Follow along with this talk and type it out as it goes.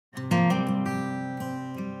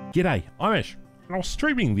G'day, I'm Ash, and I was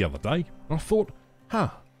streaming the other day, and I thought,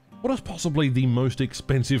 what is possibly the most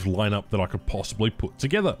expensive lineup that I could possibly put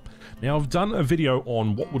together? Now, I've done a video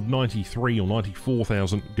on what would 93 or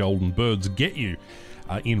 94,000 golden birds get you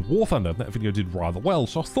in War Thunder. That video did rather well,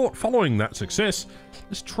 so I thought, following that success,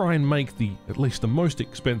 let's try and make at least the most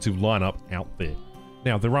expensive lineup out there.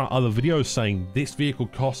 Now, there are other videos saying this vehicle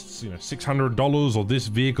costs, $600, or this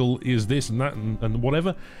vehicle is this and that and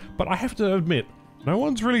whatever, but I have to admit, no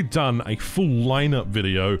one's really done a full lineup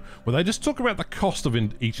video where they just talk about the cost of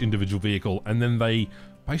each individual vehicle and then they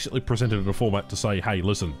basically present it in a format to say, hey,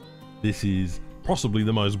 listen, this is possibly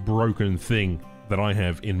the most broken thing that I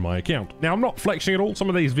have in my account. Now, I'm not flexing at all. Some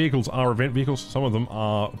of these vehicles are event vehicles, some of them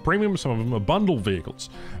are premium, some of them are bundle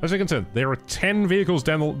vehicles. As you can see, there are 10 vehicles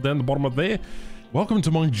down the bottom of there. Welcome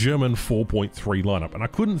to my German 4.3 lineup, and I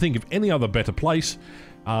couldn't think of any other better place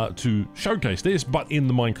to showcase this but in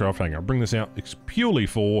the Minecraft hangar. I bring this out purely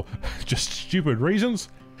for just stupid reasons.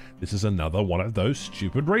 This is another one of those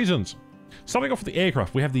stupid reasons. Starting off with the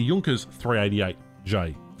aircraft, we have the Junkers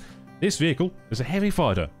 388J. This vehicle is a heavy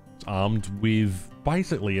fighter. It's armed with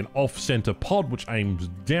basically an off-center pod which aims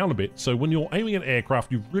down a bit, so when you're aiming at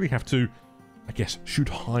aircraft you really have to, I guess, shoot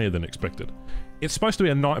higher than expected. It's supposed to be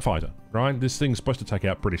a night fighter, right? This thing's supposed to take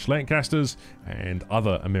out British Lancasters and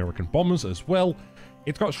other American bombers as well.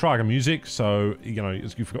 It's got Schrager music, so,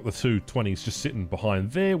 you've got the two 20s just sitting behind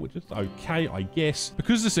there, which is okay, I guess.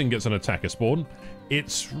 Because this thing gets an attacker spawn,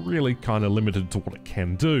 it's really kind of limited to what it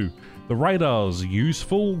can do. The radar's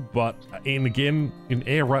useful, but in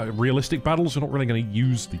air realistic battles, you're not really going to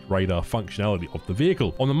use the radar functionality of the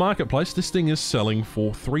vehicle. On the marketplace, this thing is selling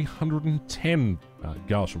for 310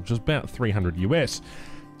 Gajin, which is about 300 US.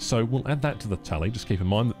 So we'll add that to the tally. Just keep in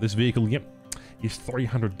mind that this vehicle, is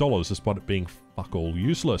 $300 despite it being fuck all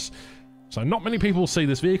useless. So not many people see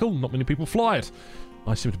this vehicle, not many people fly it.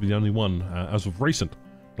 I seem to be the only one as of recent.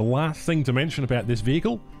 The last thing to mention about this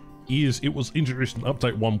vehicle is it was introduced in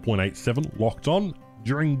update 1.87 locked on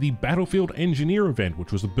during the Battlefield Engineer event,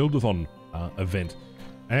 which was the Buildathon event.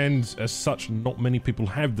 And as such, not many people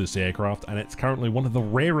have this aircraft, and it's currently one of the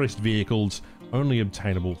rarest vehicles only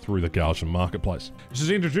obtainable through the Gajin marketplace. This is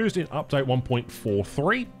introduced in update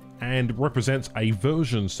 1.43 and represents a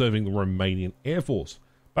version serving the Romanian Air Force.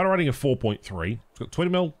 Battle rating of 4.3, it's got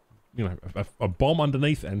 20mm, a bomb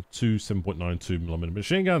underneath and two 7.92mm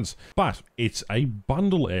machine guns. But it's a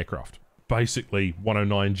bundle aircraft, basically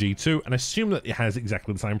 109 G2, and assume that it has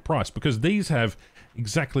exactly the same price because these have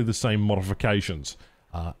exactly the same modifications.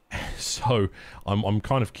 So I'm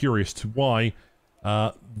kind of curious to why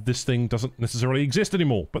this thing doesn't necessarily exist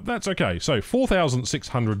anymore, but that's okay. So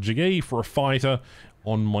 4,600 GE for a fighter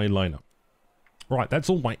on my lineup. Right, that's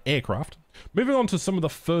all my aircraft. Moving on to some of the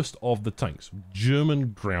first of the tanks,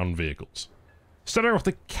 German ground vehicles. Starting off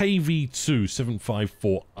the KV-2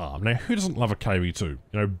 754R. Now, who doesn't love a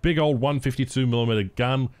KV-2? Big old 152mm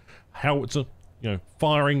gun, howitzer,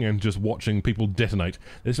 firing and just watching people detonate.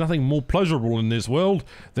 There's nothing more pleasurable in this world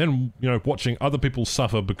than, watching other people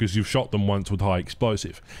suffer because you've shot them once with high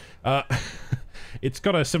explosive. It's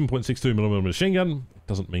got a 7.62mm machine gun. It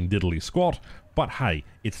doesn't mean diddly squat, but hey,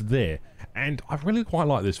 it's there. And I really quite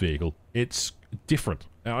like this vehicle. It's different.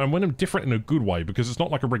 And when I'm different in a good way, because it's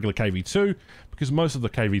not like a regular KV-2, because most of the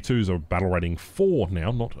KV-2s are battle rating 4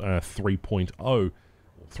 now, not 3.0 or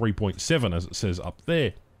 3.7 as it says up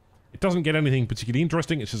there. It doesn't get anything particularly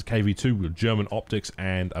interesting. It's just KV-2 with German optics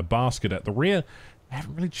and a basket at the rear. They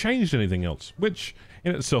haven't really changed anything else, which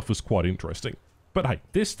in itself is quite interesting. But hey,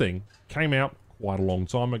 this thing came out quite a long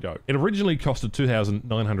time ago. It originally costed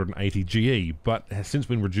 2,980 GE, but has since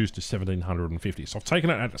been reduced to 1,750. So I've taken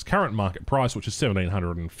it at its current market price, which is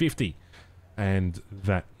 1,750. And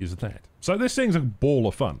that is that. So this thing's a ball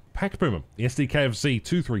of fun. Pack Puma, the SDKFZ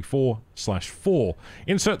 234/4.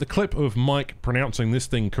 Insert the clip of Mike pronouncing this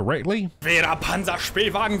thing correctly. Vera Panzer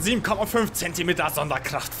Spähwagen 7,5 cm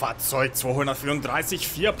Sonderkraftfahrzeug 234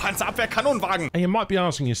 4 Panzerabwehrkanonenwagen. And you might be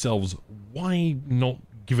asking yourselves, why not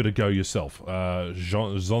give it a go yourself?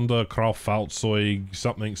 Sonderkraftfahrzeug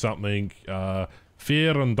something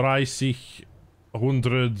 34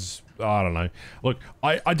 hundreds, I don't know. Look,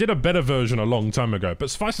 I did a better version a long time ago, but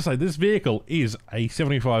suffice to say, this vehicle is a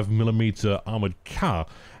 75mm armored car,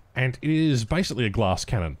 and it is basically a glass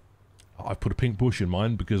cannon. I put a pink bush in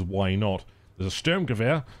mine because why not? There's a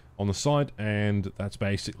Sturmgewehr on the side, and that's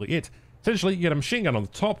basically it. Essentially, you get a machine gun on the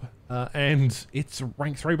top, and it's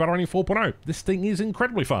rank 3 battle rating 4.0. This thing is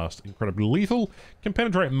incredibly fast, incredibly lethal, can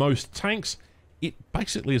penetrate most tanks. It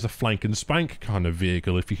basically is a flank and spank kind of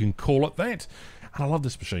vehicle, if you can call it that. And I love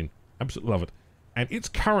this machine. Absolutely love it. And its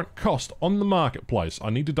current cost on the marketplace, I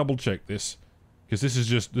need to double check this, because this is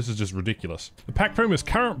just ridiculous. The Pack Puma's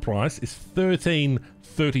current price is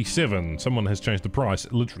 $13.37. Someone has changed the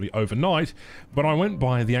price literally overnight, but I went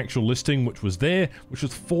by the actual listing which was there, which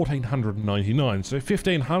was $1,499. So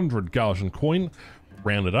 1,500 Gajin coin,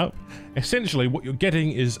 rounded up. Essentially, what you're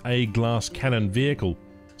getting is a glass cannon vehicle.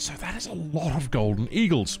 So that is a lot of golden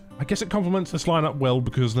eagles. I guess it complements this lineup well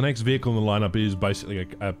because the next vehicle in the lineup is basically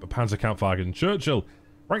a Panzerkampfwagen Churchill.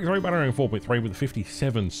 Rank 3 battering 4.3 with a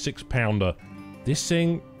 57 6-pounder. This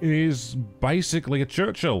thing is basically a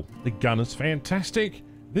Churchill. The gun is fantastic.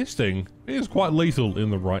 This thing is quite lethal in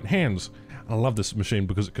the right hands. I love this machine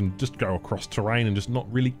because it can just go across terrain and just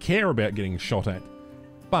not really care about getting shot at.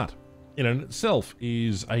 But in and itself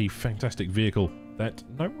is a fantastic vehicle that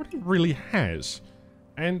nobody really has.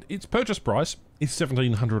 And its purchase price is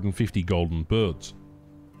 1,750 golden birds.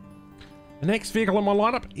 The next vehicle on my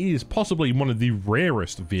lineup is possibly one of the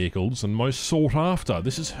rarest vehicles and most sought after.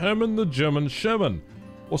 This is Hermann the German Sherman,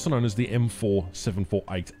 also known as the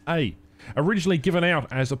M4748A. Originally given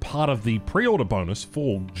out as a part of the pre-order bonus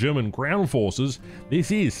for German ground forces, this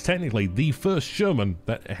is technically the first Sherman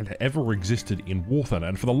that had ever existed in Warthunder,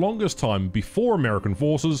 and for the longest time before American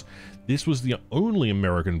forces, this was the only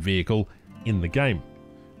American vehicle in the game.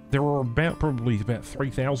 There are probably about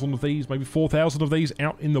 3,000 of these, maybe 4,000 of these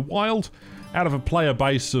out in the wild, out of a player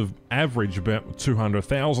base of average about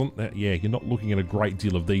 200,000. Yeah, you're not looking at a great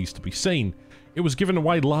deal of these to be seen. It was given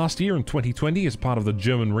away last year in 2020 as part of the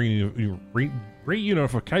German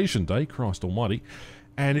reunification day, Christ almighty,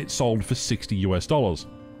 and it sold for $60 US,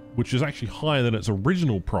 which is actually higher than its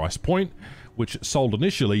original price point, which it sold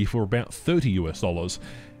initially for about $30 US.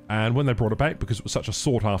 And when they brought it back, because it was such a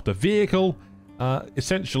sought after vehicle,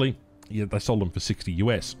 essentially, yeah, they sold them for 60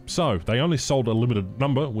 US. So they only sold a limited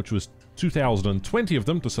number, which was 2,020 of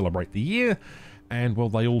them to celebrate the year. And well,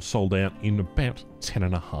 they all sold out in about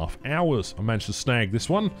 10.5 hours. I managed to snag this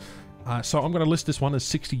one. So I'm going to list this one as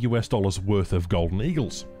 $60 US worth of golden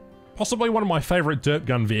eagles. Possibly one of my favorite dirt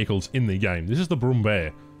gun vehicles in the game. This is the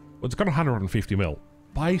Brummbär. Well, it's got 150mm.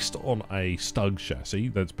 Based on a Stug chassis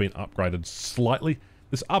that's been upgraded slightly.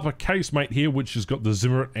 This upper casemate here, which has got the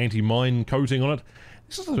Zimmerit anti-mine coating on it,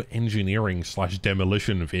 this is an engineering /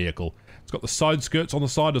 demolition vehicle. It's got the side skirts on the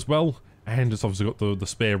side as well, and it's obviously got the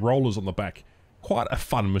spare rollers on the back. Quite a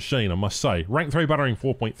fun machine, I must say. Rank 3 battering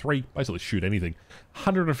 4.3, basically shoot anything.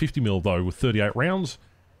 150mm though, with 38 rounds.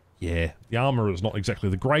 Yeah, the armor is not exactly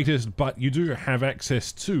the greatest, but you do have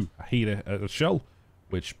access to a heater shell,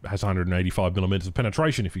 which has 185mm of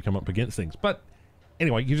penetration if you come up against things. But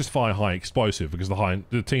anyway, you just fire high explosive because the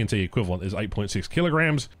TNT equivalent is 8.6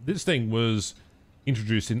 kilograms. This thing was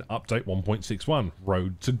introduced in update 1.61,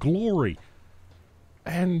 Road to Glory.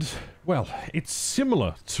 And, well, it's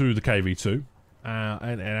similar to the KV2,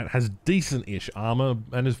 and it has decent-ish armor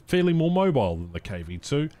and is fairly more mobile than the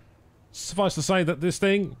KV2. Suffice to say that this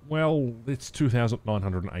thing, well, it's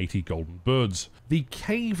 2,980 golden birds. The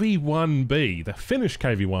KV1B, the Finnish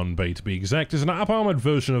KV1B to be exact, is an up-armored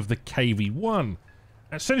version of the KV1.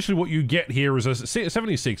 Essentially what you get here is a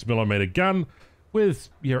 76mm gun with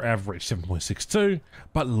your average 7.62,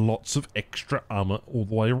 but lots of extra armor all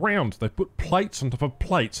the way around. They put plates on top of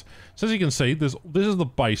plates. So as you can see, this is the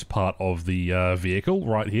base part of the vehicle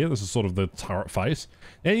right here. This is sort of the turret face.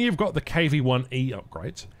 Then you've got the KV1E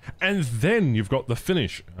upgrades, and then you've got the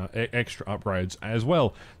Finnish extra upgrades as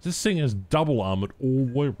well. This thing is double armored all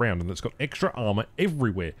the way around, and it's got extra armor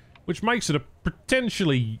everywhere, which makes it a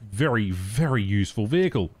potentially very, very useful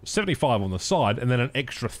vehicle. 75 on the side, and then an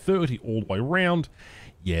extra 30 all the way around.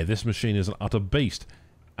 Yeah, this machine is an utter beast.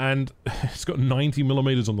 And it's got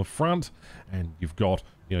 90mm on the front, and you've got,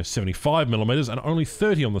 75mm, and only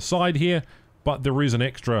 30 on the side here, but there is an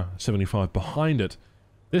extra 75 behind it.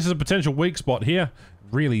 This is a potential weak spot here.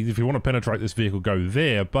 Really, if you want to penetrate this vehicle, go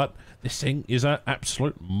there, but this thing is an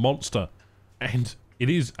absolute monster. And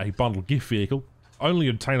it is a bundle gift vehicle, only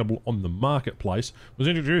obtainable on the marketplace, was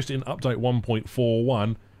introduced in update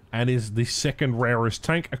 1.41, and is the second rarest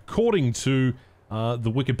tank according to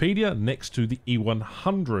the Wikipedia, next to the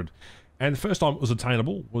E100. And the first time it was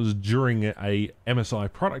attainable was during a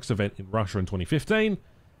MSI products event in Russia in 2015.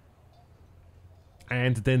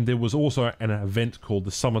 And then there was also an event called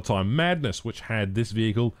the Summertime Madness, which had this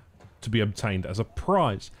vehicle to be obtained as a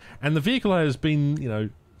prize. And the vehicle has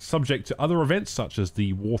been, subject to other events such as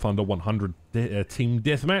the Warthunder 100 Team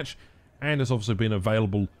Deathmatch, and has obviously been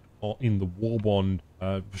available in the Warbond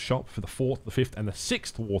shop for the 4th, the 5th, and the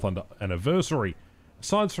 6th Warthunder anniversary.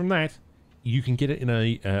 Aside from that, you can get it in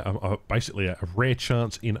basically a rare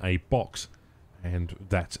chance in a box, and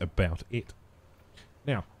that's about it.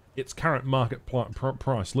 Now, its current market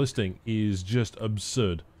price listing is just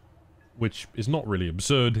absurd. which is not really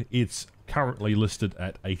absurd. It's currently listed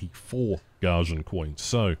at 84 Gajin coins.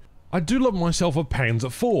 So I do love myself a Panzer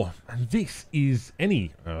IV, and this is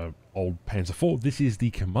any old Panzer IV. This is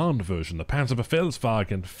the command version, the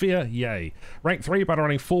Panzerbefehlswagen 4, yay. Rank 3, battle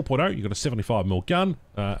running 4.0, you've got a 75mm gun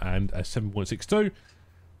and a 7.62.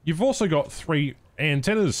 You've also got 3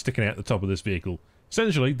 antennas sticking out the top of this vehicle.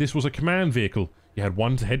 Essentially, this was a command vehicle. You had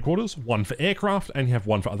one to headquarters, one for aircraft, and you have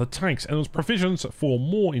one for other tanks, and there was provisions for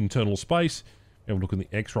more internal space. Have a look in the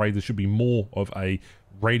X-ray, there should be more of a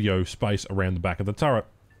radio space around the back of the turret.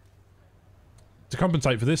 To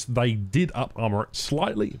compensate for this, they did up armor it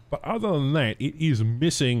slightly, but other than that, it is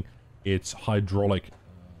missing its hydraulic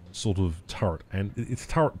sort of turret, and its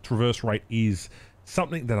turret traverse rate is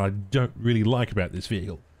something that I don't really like about this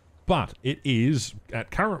vehicle. But it is,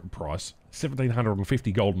 at current price,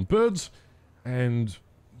 1,750 golden birds, and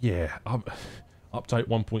yeah, update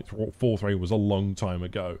 1.43 was a long time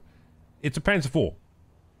ago. It's a Panzer IV,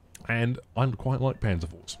 and I quite like Panzer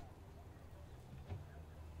IVs.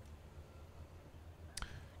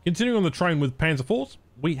 Continuing on the train with Panzer IVs,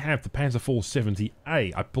 we have the Panzer IV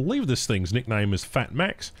 70A. I believe this thing's nickname is Fat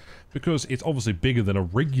Max, because it's obviously bigger than a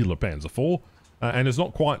regular Panzer IV, and it's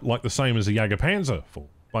not quite like the same as a Jägerpanzer IV,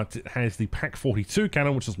 but it has the Pak 42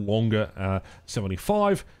 cannon, which is longer,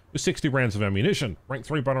 75, with 60 rounds of ammunition. Rank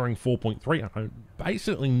 3, buttering 4.3. I know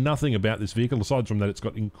basically nothing about this vehicle, aside from that it's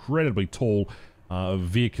got incredibly tall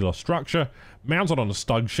vehicular structure, mounted on a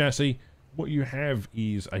Stug chassis. What you have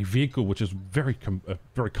is a vehicle which is very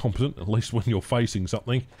competent, at least when you're facing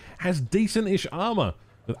something. Has decent-ish armor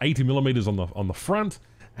with 80mm on the front,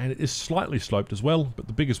 and it is slightly sloped as well. But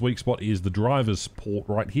the biggest weak spot is the driver's port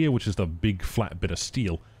right here, which is the big flat bit of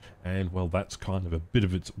steel, and well, that's kind of a bit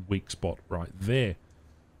of its weak spot right there.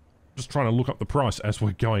 Just trying to look up the price as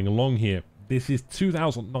we're going along here. This is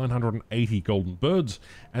 2,980 golden birds,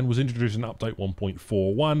 and was introduced in update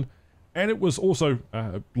 1.41. And it was also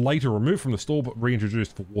later removed from the store, but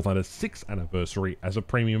reintroduced for War Thunder's 6th anniversary as a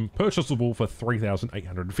premium purchasable for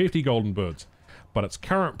 3,850 golden birds. But its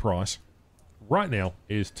current price, right now,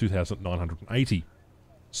 is 2,980.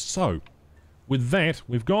 So, with that,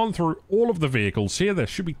 we've gone through all of the vehicles here. There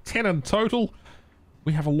should be 10 in total.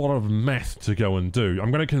 We have a lot of math to go and do.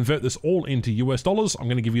 I'm going to convert this all into US dollars. I'm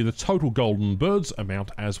going to give you the total golden birds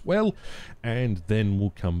amount as well, and then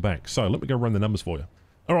we'll come back. So, let me go run the numbers for you.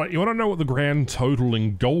 Alright, you want to know what the grand total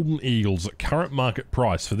in Golden Eagles at current market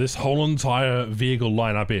price for this whole entire vehicle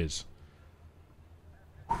lineup is?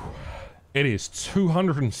 It is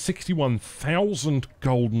 261,000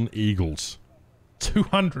 Golden Eagles.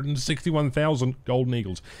 261,000 Golden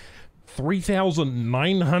Eagles.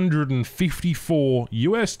 3,954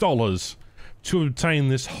 US dollars to obtain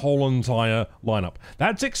this whole entire lineup.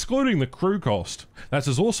 That's excluding the crew cost. That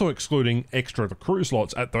is also excluding extra the crew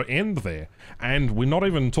slots at the end there. And we're not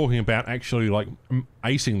even talking about actually like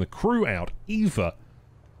acing the crew out either.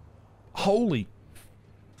 Holy...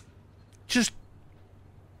 Just...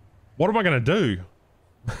 What am I going to do?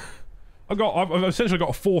 I've essentially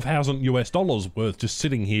got 4,000 US dollars worth just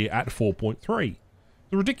sitting here at 4.3. It's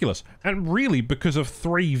ridiculous. And really because of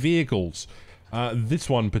 3 vehicles. This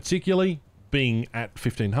one particularly being at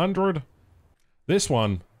 1,500, this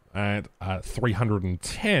one at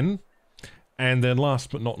 310, and then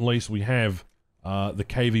last but not least we have the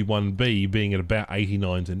KV-1B being at about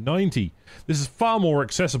 89 to 90. This is far more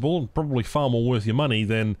accessible and probably far more worth your money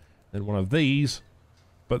than one of these,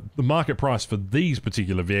 but the market price for these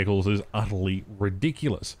particular vehicles is utterly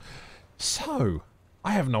ridiculous. So,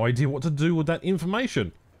 I have no idea what to do with that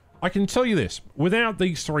information. I can tell you this, without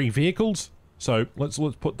these 3 vehicles, so let's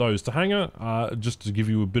put those to hanger, just to give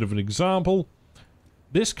you a bit of an example.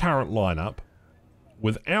 This current lineup,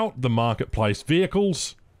 without the marketplace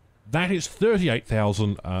vehicles, that is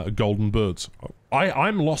 38,000 golden birds.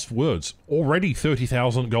 I'm lost for words. Already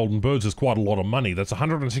 30,000 golden birds is quite a lot of money. That's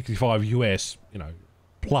 165 US, you know,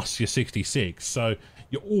 plus your 66. So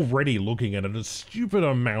you're already looking at a stupid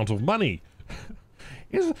amount of money.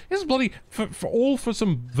 It's bloody, for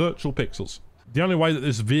some virtual pixels. The only way that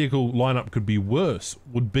this vehicle lineup could be worse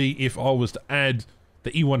would be if I was to add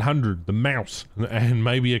the E100, the Mouse, and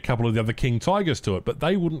maybe a couple of the other King Tigers to it, but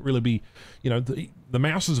they wouldn't really be, you know, the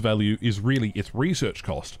Mouse's value is really its research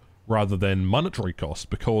cost rather than monetary cost,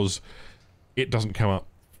 because it doesn't come up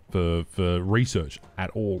for research at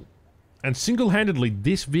all. And single-handedly,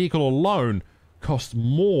 this vehicle alone costs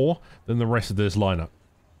more than the rest of this lineup.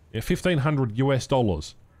 Yeah, 1,500 US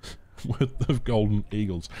dollars. Worth of Golden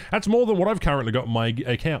Eagles. That's more than what I've currently got in my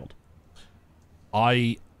account.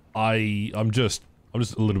 I'm just a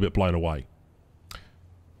little bit blown away.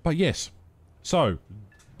 But yes, so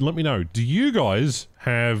let me know. Do you guys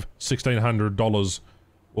have $1,600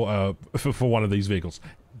 for one of these vehicles?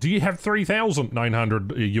 Do you have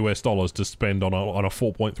 $3,900 US dollars to spend on a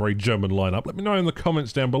 4.3 German lineup? Let me know in the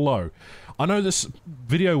comments down below. I know this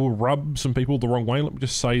video will rub some people the wrong way. Let me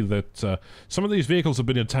just say that some of these vehicles have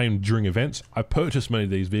been obtained during events. I purchased many of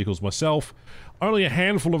these vehicles myself. Only a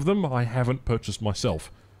handful of them I haven't purchased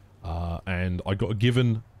myself. And I got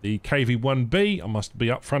given the KV-1B. I must be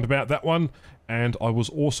upfront about that one. And I was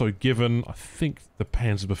also given, I think, the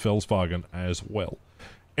Panzerbefehlswagen as well.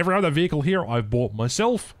 Every other vehicle here I've bought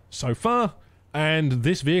myself so far, and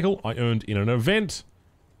this vehicle I earned in an event.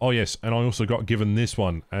 Oh yes, and I also got given this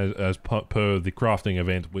one as per the crafting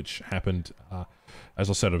event, which happened, as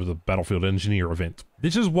I said, it was a Battlefield Engineer event.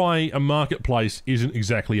 This is why a marketplace isn't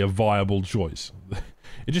exactly a viable choice.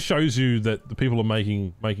 It just shows you that the people are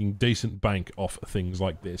making decent bank off things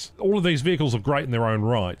like this. All of these vehicles are great in their own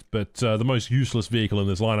right, but the most useless vehicle in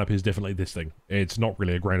this lineup is definitely this thing. It's not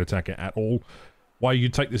really a Grand Attacker at all. Why you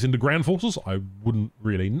take this into ground forces, I wouldn't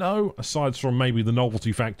really know, aside from maybe the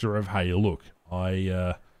novelty factor of, hey, look,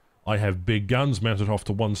 I have big guns mounted off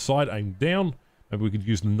to one side, aimed down. Maybe we could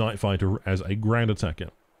use the Night Fighter as a ground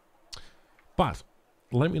attacker. But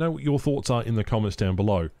let me know what your thoughts are in the comments down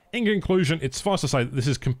below. In conclusion, it's suffice to say that this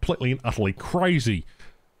is completely and utterly crazy.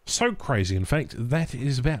 So crazy, in fact, that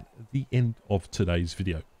is about the end of today's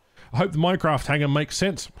video. I hope the Minecraft hangar makes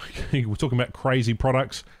sense. We're talking about crazy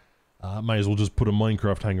products. May as well just put a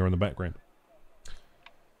Minecraft hangar in the background.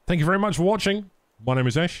 Thank you very much for watching. My name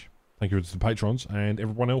is Ash. Thank you to the patrons and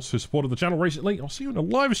everyone else who supported the channel recently. I'll see you in the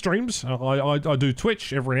live streams. I do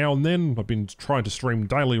Twitch every now and then. I've been trying to stream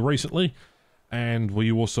daily recently. And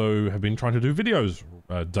we also have been trying to do videos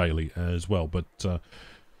daily as well. But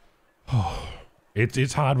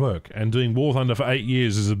it's hard work. And doing War Thunder for 8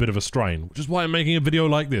 years is a bit of a strain. Which is why I'm making a video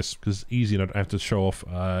like this. Because it's easy, and I don't have to show off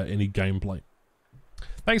any gameplay.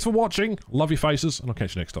 Thanks for watching. Love your faces, and I'll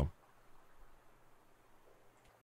catch you next time.